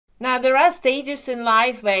Now, there are stages in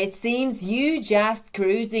life where it seems you just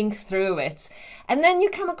cruising through it. And then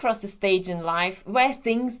you come across a stage in life where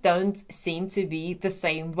things don't seem to be the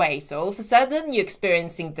same way. So all of a sudden you're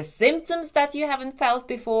experiencing the symptoms that you haven't felt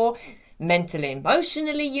before. Mentally,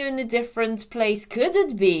 emotionally, you're in a different place. Could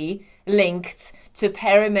it be linked to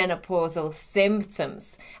perimenopausal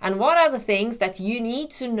symptoms? And what are the things that you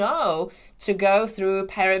need to know to go through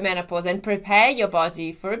perimenopause and prepare your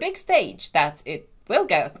body for a big stage that it will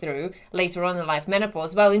go through later on in life,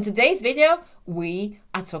 menopause? Well, in today's video, we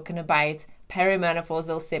are talking about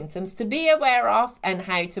perimenopausal symptoms to be aware of and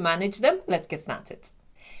how to manage them. Let's get started.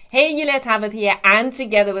 Hey, Julia Talbot here, and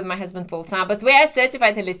together with my husband Paul Talbot, we are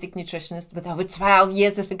certified holistic nutritionists with over 12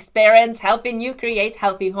 years of experience helping you create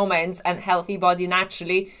healthy hormones and healthy body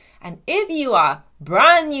naturally. And if you are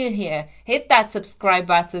brand new here, hit that subscribe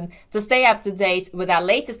button to stay up to date with our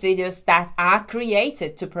latest videos that are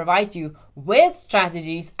created to provide you with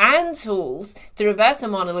strategies and tools to reverse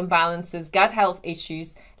hormonal imbalances, gut health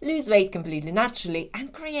issues, lose weight completely naturally,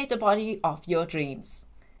 and create a body of your dreams.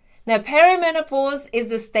 Now, perimenopause is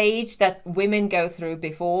the stage that women go through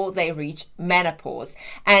before they reach menopause.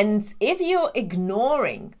 And if you're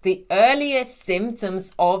ignoring the earlier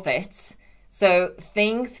symptoms of it, so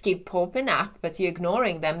things keep popping up, but you're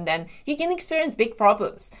ignoring them, then you can experience big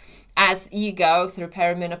problems as you go through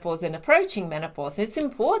perimenopause and approaching menopause. It's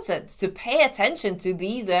important to pay attention to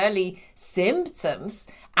these early symptoms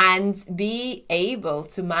and be able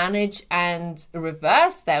to manage and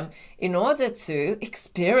reverse them in order to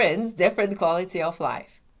experience different quality of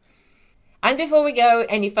life. And before we go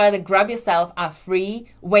any further, grab yourself our free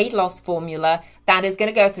weight loss formula that is going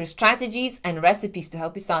to go through strategies and recipes to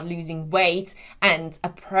help you start losing weight and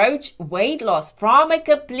approach weight loss from a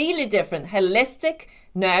completely different, holistic,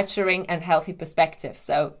 nurturing and healthy perspective.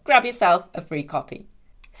 So grab yourself a free copy.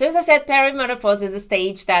 So as I said, perimenopause is a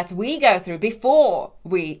stage that we go through before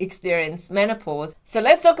we experience menopause. So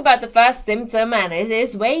let's talk about the first symptom, and it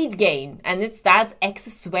is weight gain. And it's that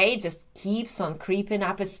excess weight just keeps on creeping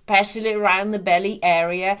up, especially around the belly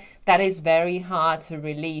area. That is very hard to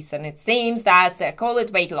release. And it seems that, call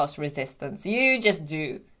it weight loss resistance. You just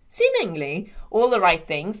do seemingly all the right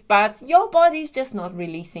things, but your body's just not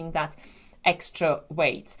releasing that extra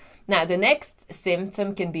weight. Now, the next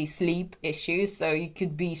symptom can be sleep issues. So you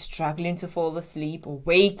could be struggling to fall asleep or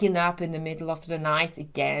waking up in the middle of the night,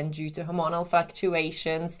 again, due to hormonal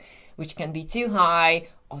fluctuations, which can be too high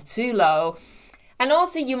or too low. And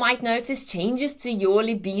also you might notice changes to your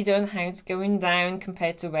libido and how it's going down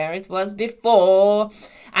compared to where it was before.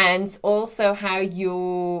 And also how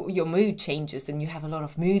your mood changes, and you have a lot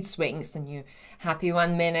of mood swings, and you're happy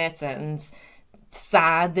one minute and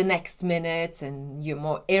sad the next minute, and you're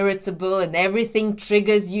more irritable, and everything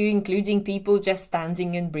triggers you, including people just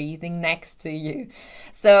standing and breathing next to you.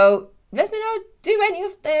 So let me know, do any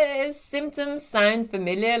of the symptoms sound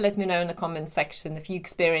familiar? Let me know in the comment section if you're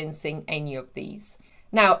experiencing any of these.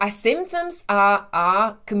 Now, our symptoms are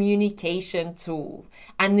our communication tool.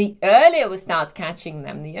 And the earlier we start catching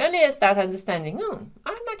them, the earlier we start understanding, oh,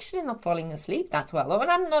 I'm actually not falling asleep that well, or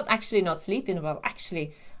I'm not sleeping well.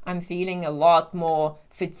 Actually, I'm feeling a lot more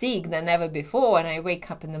fatigued than ever before. And I wake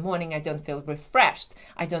up in the morning, I don't feel refreshed.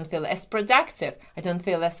 I don't feel as productive. I don't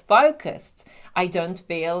feel as focused. I don't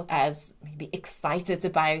feel as maybe excited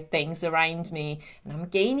about things around me. And I'm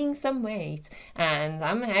gaining some weight. And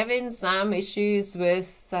I'm having some issues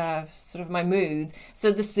with sort of my mood.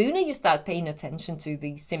 So the sooner you start paying attention to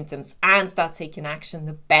these symptoms and start taking action,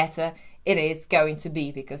 the better it is going to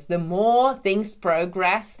be, because the more things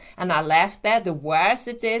progress and are left there, the worse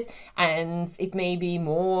it is, and it may be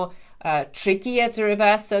more trickier to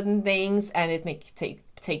reverse certain things, and it may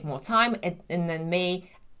take more time, and then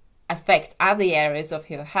may affect other areas of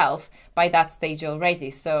your health by that stage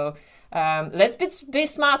already. So let's be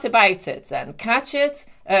smart about it and catch it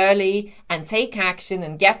early and take action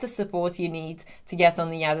and get the support you need to get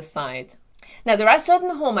on the other side. Now, there are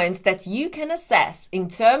certain hormones that you can assess in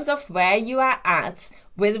terms of where you are at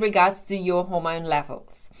with regards to your hormone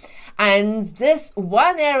levels. And this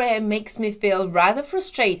one area makes me feel rather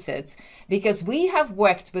frustrated, because we have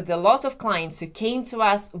worked with a lot of clients who came to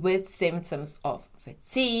us with symptoms of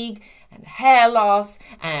fatigue and hair loss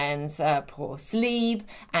and poor sleep,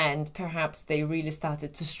 and perhaps they really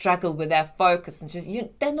started to struggle with their focus and just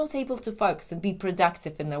they're not able to focus and be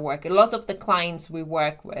productive in their work. A lot of the clients we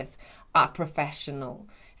work with are professional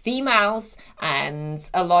females, and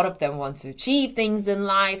a lot of them want to achieve things in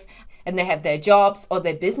life, and they have their jobs or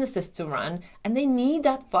their businesses to run, and they need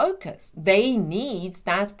that focus. They need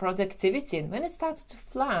that productivity. And when it starts to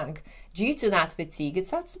flag due to that fatigue, it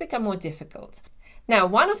starts to become more difficult. Now,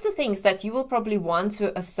 one of the things that you will probably want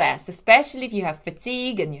to assess, especially if you have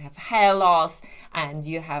fatigue and you have hair loss and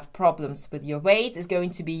you have problems with your weight, is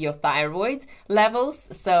going to be your thyroid levels.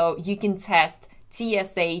 So you can test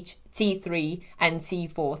TSH, T3 and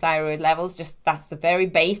T4 thyroid levels. Just that's the very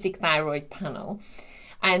basic thyroid panel,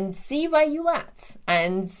 and see where you at.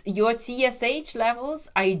 And your TSH levels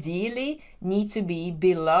ideally need to be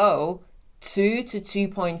below 2 to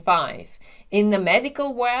 2.5. In the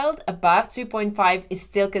medical world, above 2.5 is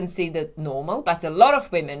still considered normal, but a lot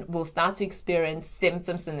of women will start to experience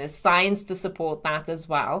symptoms, and there's science to support that as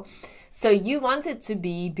well. So you want it to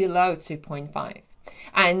be below 2.5.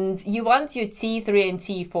 And you want your T3 and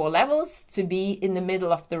T4 levels to be in the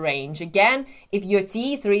middle of the range. Again, if your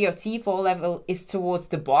T3 or T4 level is towards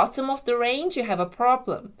the bottom of the range, you have a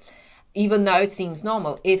problem, even though it seems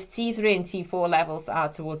normal. If T3 and T4 levels are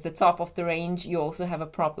towards the top of the range, you also have a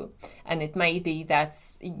problem. And it may be that,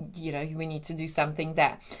 we need to do something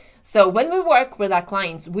there. So when we work with our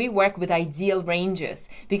clients, we work with ideal ranges,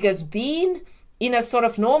 because being in a sort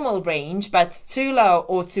of normal range, but too low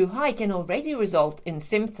or too high can already result in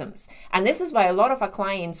symptoms. And this is why a lot of our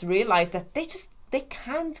clients realize that they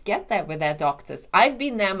can't get there with their doctors. I've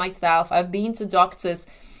been there myself. I've been to doctors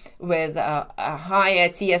with a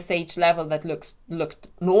higher TSH level that looked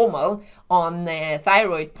normal on the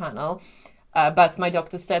thyroid panel. But my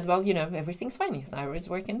doctor said, well, everything's fine. Your thyroid's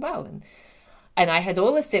working well. And I had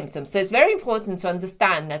all the symptoms. So it's very important to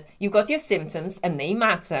understand that you've got your symptoms and they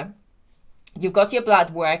matter. You've got your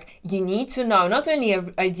blood work. You need to know not only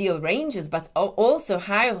ideal ranges, but also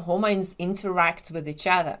how hormones interact with each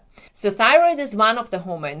other. So thyroid is one of the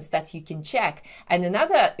hormones that you can check. And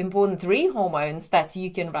another important 3 hormones that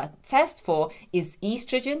you can test for is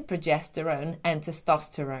estrogen, progesterone, and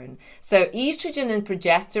testosterone. So estrogen and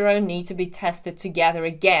progesterone need to be tested together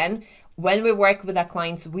again. When we work with our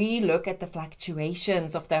clients, we look at the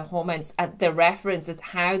fluctuations of their hormones, at the reference, at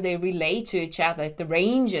how they relate to each other, at the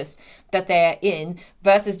ranges that they're in,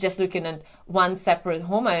 versus just looking at one separate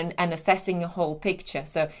hormone and assessing a whole picture.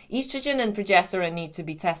 So estrogen and progesterone need to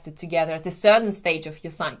be tested together at a certain stage of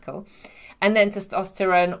your cycle. And then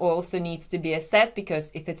testosterone also needs to be assessed,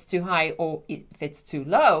 because if it's too high or if it's too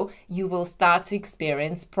low, you will start to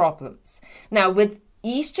experience problems. Now, with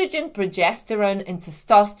estrogen, progesterone, and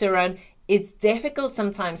testosterone, it's difficult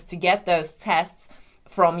sometimes to get those tests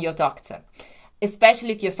from your doctor,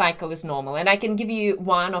 especially if your cycle is normal. And I can give you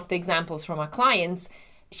one of the examples from our clients.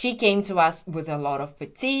 She came to us with a lot of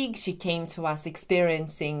fatigue. She came to us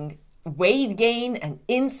experiencing weight gain and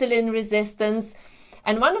insulin resistance.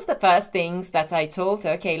 And one of the first things that I told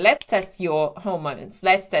her, okay, let's test your hormones.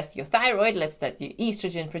 Let's test your thyroid. Let's test your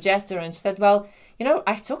estrogen, progesterone. She said, well,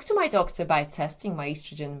 I've talked to my doctor about testing my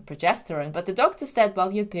estrogen and progesterone, but the doctor said,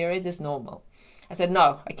 well, your period is normal. I said,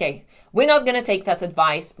 no, okay, we're not going to take that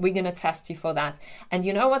advice. We're going to test you for that. And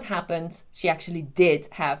you know what happened? She actually did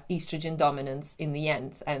have estrogen dominance in the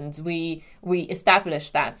end. And we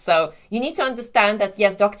established that. So you need to understand that,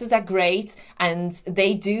 yes, doctors are great and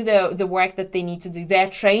they do the work that they need to do. They're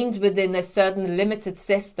trained within a certain limited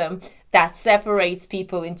system that separates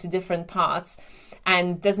people into different parts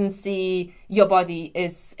and doesn't see your body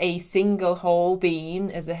as a single whole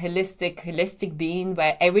being, as a holistic being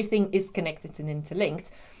where everything is connected and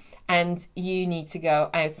interlinked. And you need to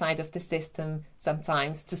go outside of the system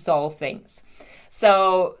sometimes to solve things.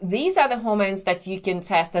 So these are the hormones that you can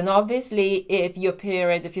test. And obviously, if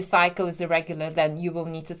your cycle is irregular, then you will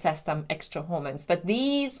need to test some extra hormones. But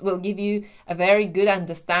these will give you a very good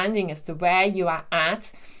understanding as to where you are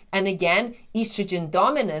at. And again, estrogen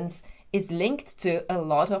dominance is linked to a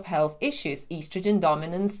lot of health issues. Estrogen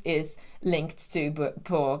dominance is linked to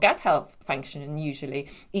poor gut health function usually.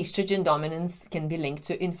 Estrogen dominance can be linked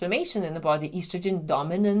to inflammation in the body. Estrogen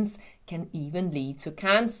dominance can even lead to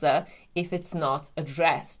cancer if it's not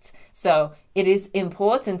addressed. So it is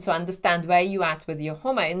important to understand where you're at with your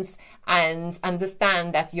hormones and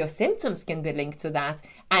understand that your symptoms can be linked to that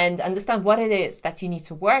and understand what it is that you need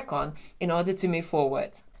to work on in order to move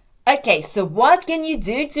forward. Okay, so what can you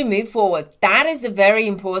do to move forward? That is a very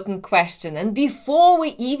important question. And before we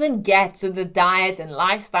even get to the diet and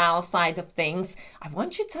lifestyle side of things, I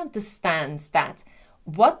want you to understand that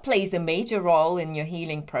what plays a major role in your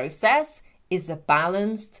healing process is a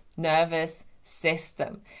balanced nervous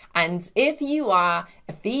system. And if you are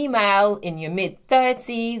a female in your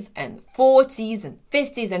mid-30s and 40s and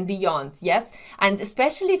 50s and beyond, yes, and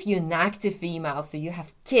especially if you're an active female, so you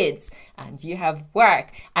have kids and you have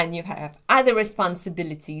work and you have other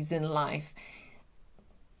responsibilities in life,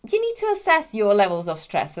 you need to assess your levels of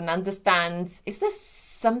stress and understand, is there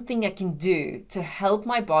something I can do to help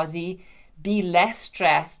my body be less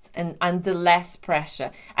stressed and under less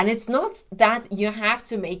pressure. And it's not that you have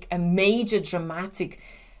to make a major dramatic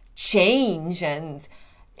change and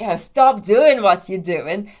stop doing what you're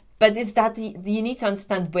doing, but it's that you need to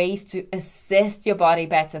understand ways to assist your body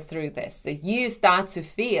better through this. So you start to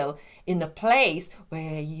feel in a place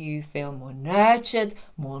where you feel more nurtured,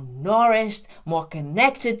 more nourished, more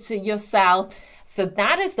connected to yourself. So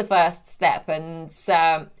that is the first step, and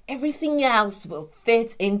everything else will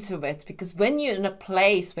fit into it, because when you're in a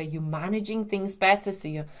place where you're managing things better, so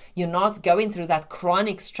you're not going through that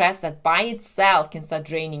chronic stress that by itself can start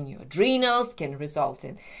draining your adrenals, can result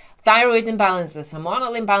in thyroid imbalances,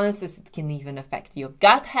 hormonal imbalances. It can even affect your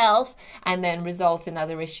gut health and then result in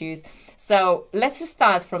other issues. So let's just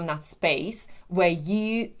start from that space where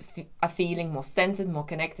you are feeling more centered, more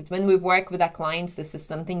connected. When we work with our clients, this is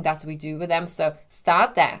something that we do with them. So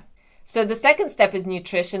start there. So the second step is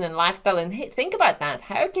nutrition and lifestyle. And think about that.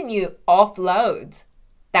 How can you offload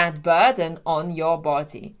that burden on your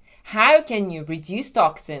body? How can you reduce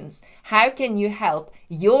toxins? How can you help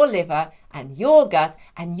your liver and your gut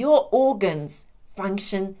and your organs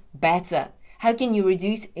function better? How can you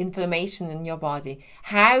reduce inflammation in your body?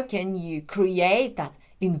 How can you create that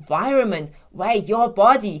environment where your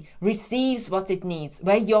body receives what it needs,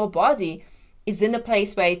 where your body is in a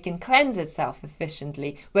place where it can cleanse itself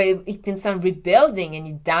efficiently, where it can start rebuilding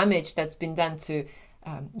any damage that's been done to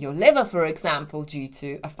your liver, for example, due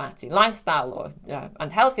to a fatty lifestyle or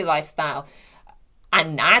unhealthy lifestyle.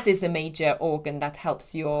 And that is a major organ that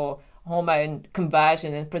helps your hormone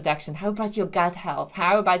conversion and production. How about your gut health?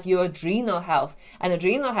 How about your adrenal health? And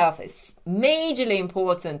adrenal health is majorly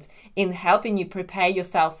important in helping you prepare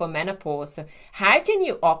yourself for menopause. So how can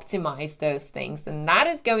you optimize those things? And that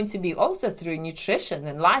is going to be also through nutrition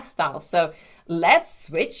and lifestyle. So let's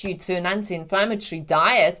switch you to an anti-inflammatory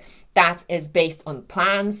diet that is based on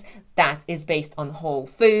plants, that is based on whole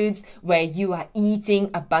foods, where you are eating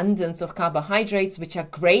abundance of carbohydrates, which are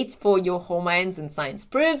great for your hormones, and science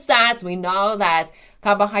proves that. We know that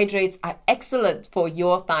carbohydrates are excellent for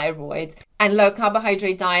your thyroid, and low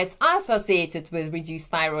carbohydrate diets are associated with reduced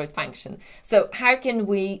thyroid function. So how can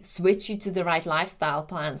we switch you to the right lifestyle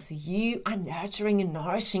plan so you are nurturing and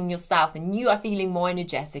nourishing yourself, and you are feeling more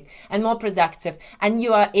energetic and more productive, and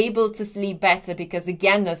you are able to sleep better, because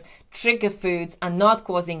again, those trigger foods are not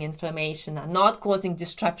causing inflammation, are not causing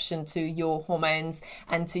disruption to your hormones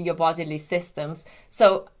and to your bodily systems.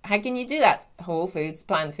 So how can you do that? Whole foods,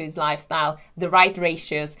 plant foods, lifestyle, the right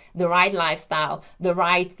ratios, the right lifestyle, the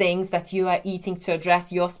right things that you are eating to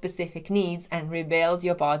address your specific needs and rebuild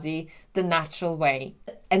your body the natural way.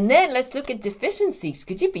 And then let's look at deficiencies.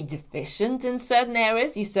 Could you be deficient in certain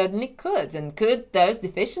areas? You certainly could. And could those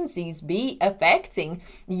deficiencies be affecting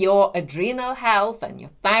your adrenal health and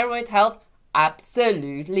your thyroid health?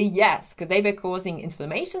 Absolutely yes. Could they be causing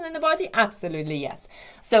inflammation in the body? Absolutely yes.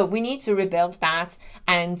 So we need to rebuild that,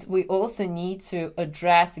 and we also need to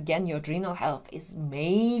address, again, your adrenal health is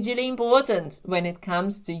majorly important when it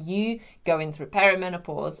comes to you going through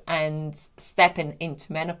perimenopause and stepping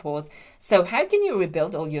into menopause. So how can you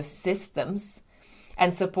rebuild all your systems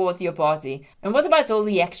and support your body? And what about all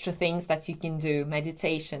the extra things that you can do?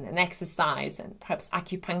 Meditation and exercise and perhaps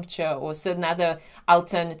acupuncture or certain other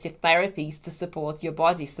alternative therapies to support your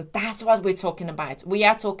body. So that's what we're talking about. We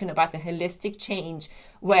are talking about a holistic change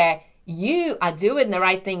where you are doing the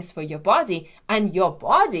right things for your body, and your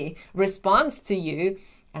body responds to you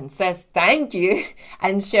and says thank you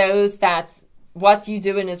and shows that what you're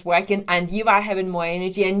doing is working, and you are having more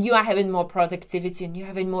energy, and you are having more productivity, and you're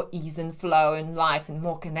having more ease and flow in life and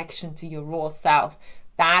more connection to your raw self.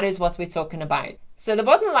 That is what we're talking about. So the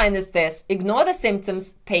bottom line is this: ignore the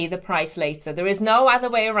symptoms, pay the price later. There is no other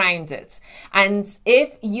way around it. And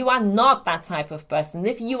if you are not that type of person,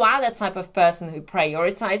 if you are that type of person who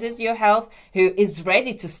prioritizes your health, who is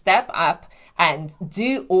ready to step up and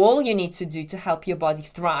do all you need to do to help your body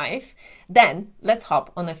thrive, then let's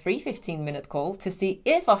hop on a free 15-minute call to see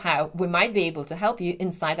if or how we might be able to help you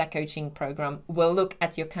inside our coaching program. We'll look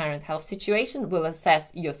at your current health situation, we'll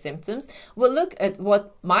assess your symptoms, we'll look at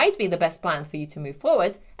what might be the best plan for you to move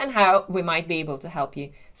forward, and how we might be able to help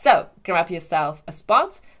you. So grab yourself a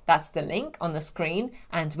spot, that's the link on the screen,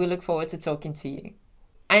 and we look forward to talking to you.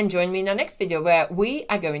 And join me in our next video where we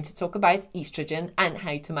are going to talk about estrogen and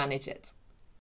how to manage it.